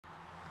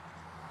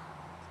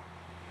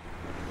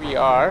We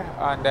are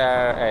under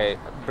a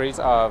bridge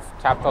of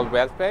Capital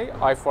Beltway,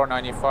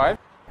 I-495.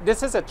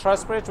 This is a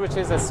truss bridge which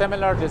is a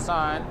similar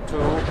design to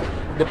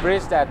the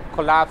bridge that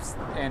collapsed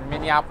in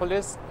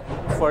Minneapolis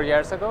 4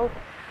 years ago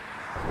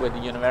with the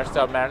University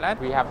of Maryland.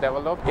 We have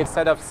developed a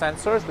set of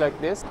sensors like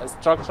this,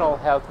 structural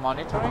health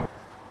monitoring.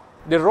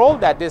 The role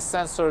that these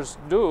sensors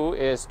do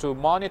is to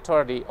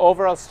monitor the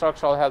overall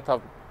structural health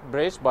of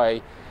bridge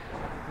by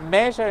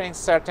measuring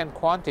certain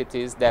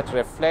quantities that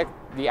reflect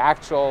the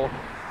actual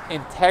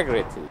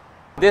integrity.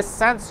 This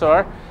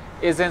sensor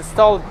is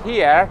installed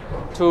here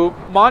to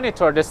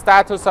monitor the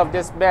status of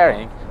this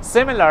bearing.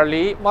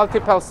 Similarly,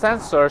 multiple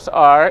sensors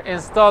are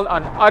installed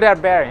on other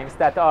bearings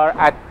that are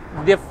at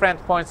different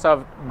points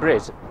of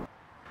bridge.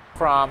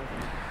 From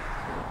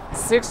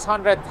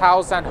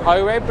 600,000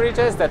 highway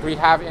bridges that we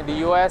have in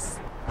the US,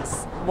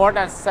 more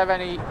than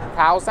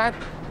 70,000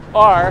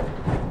 are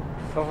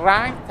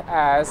ranked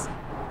as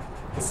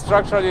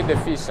structurally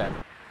deficient.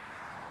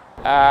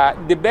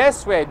 The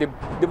best way,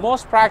 the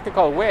most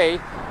practical way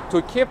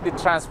to keep the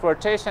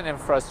transportation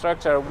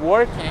infrastructure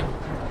working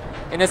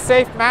in a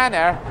safe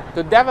manner,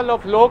 to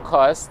develop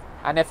low-cost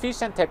and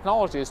efficient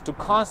technologies to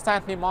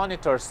constantly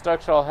monitor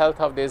structural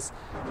health of these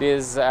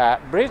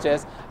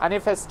bridges. And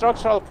if a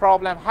structural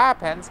problem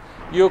happens,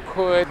 you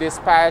could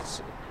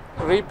dispatch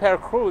repair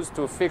crews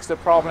to fix the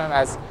problem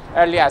as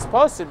early as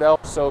possible.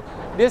 So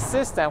this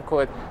system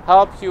could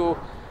help you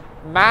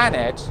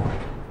manage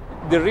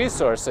the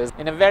resources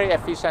in a very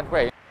efficient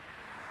way.